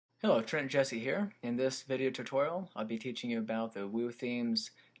Hello, Trent Jesse here. In this video tutorial, I'll be teaching you about the Woothemes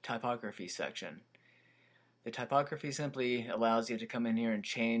typography section. The typography simply allows you to come in here and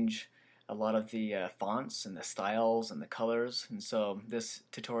change a lot of the fonts and the styles and the colors, and so this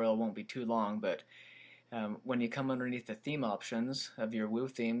tutorial won't be too long, but when you come underneath the theme options of your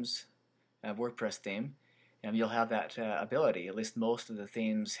Woothemes WordPress theme, you'll have that ability. At least most of the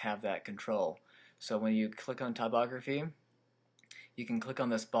themes have that control. So when you click on typography, you can click on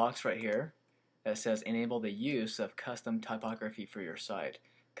this box right here that says enable the use of custom typography for your site.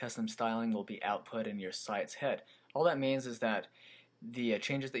 Custom styling will be output in your site's head. All that means is that the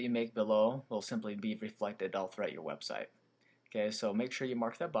changes that you make below will simply be reflected all throughout your website. Okay, so make sure you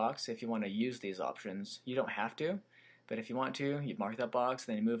mark that box if you want to use these options. You don't have to, but if you want to, you mark that box,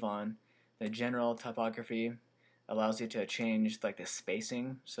 then you move on. The general typography allows you to change like the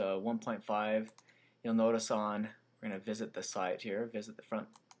spacing. So 1.5, you'll notice on, we're going to visit the site here, visit the front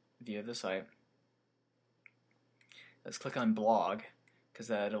view of the site. Let's click on blog, because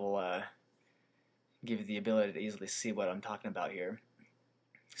that'll give you the ability to easily see what I'm talking about here.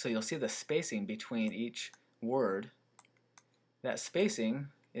 So you'll see the spacing between each word. That spacing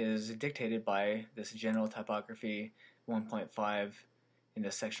is dictated by this general typography 1.5 in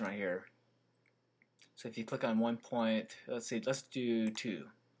this section right here. So if you click on let's do 2,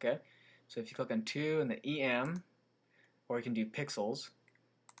 okay? So if you click on 2 and the EM, or you can do pixels,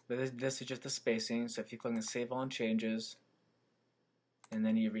 but this is just the spacing. So if you click on Save On Changes, and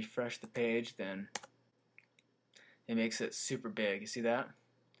then you refresh the page, then it makes it super big. You see that?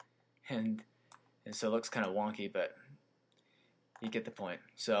 And so it looks kind of wonky, but you get the point.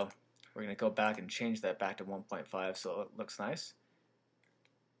 So we're going to go back and change that back to 1.5 so it looks nice.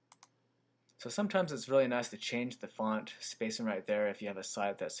 So sometimes it's really nice to change the font spacing right there if you have a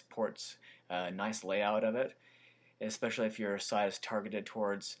site that supports a nice layout of it, especially if your site is targeted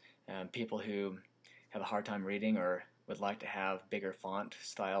towards people who have a hard time reading or would like to have bigger font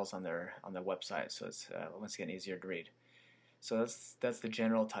styles on their website, so it's once again easier to read. So that's the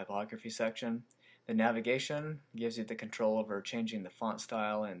general typography section. The navigation gives you the control over changing the font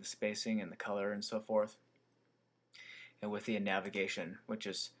style and the spacing and the color and so forth. And with the navigation, which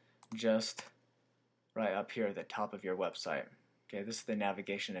is just right up here at the top of your website. Okay, this is the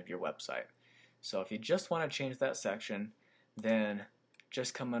navigation of your website. So if you just want to change that section, then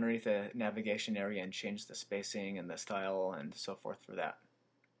just come underneath the navigation area and change the spacing and the style and so forth for that.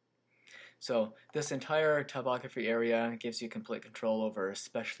 So this entire typography area gives you complete control over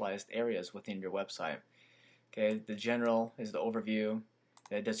specialized areas within your website. Okay, the general is the overview.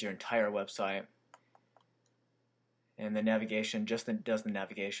 It does your entire website. And the navigation just does the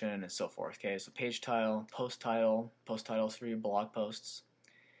navigation and so forth. Okay, so page title, post titles for your blog posts,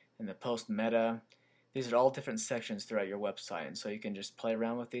 and the post meta. These are all different sections throughout your website, and so you can just play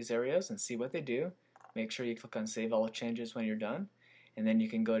around with these areas and see what they do. Make sure you click on Save All Changes when you're done, and then you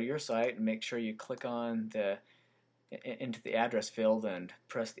can go to your site and make sure you click on into the address field and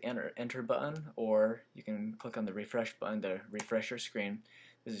press the enter button, or you can click on the refresh button to refresh your screen.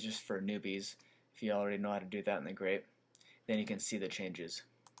 This is just for newbies. If you already know how to do that, then great. Then you can see the changes.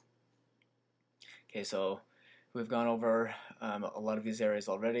 Okay, so we've gone over a lot of these areas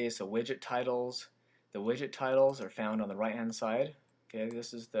already. So widget titles. The widget titles are found on the right hand side. Okay,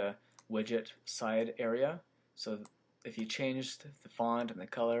 this is the widget side area. So if you changed the font and the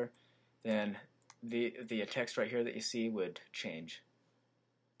color, then the text right here that you see would change.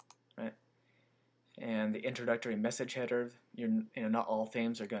 Right? And the introductory message header, not all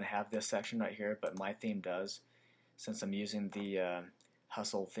themes are going to have this section right here, but my theme does, since I'm using the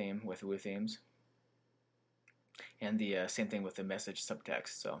Hustle theme with Woothemes. And the same thing with the message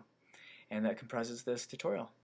subtext. And that comprises this tutorial.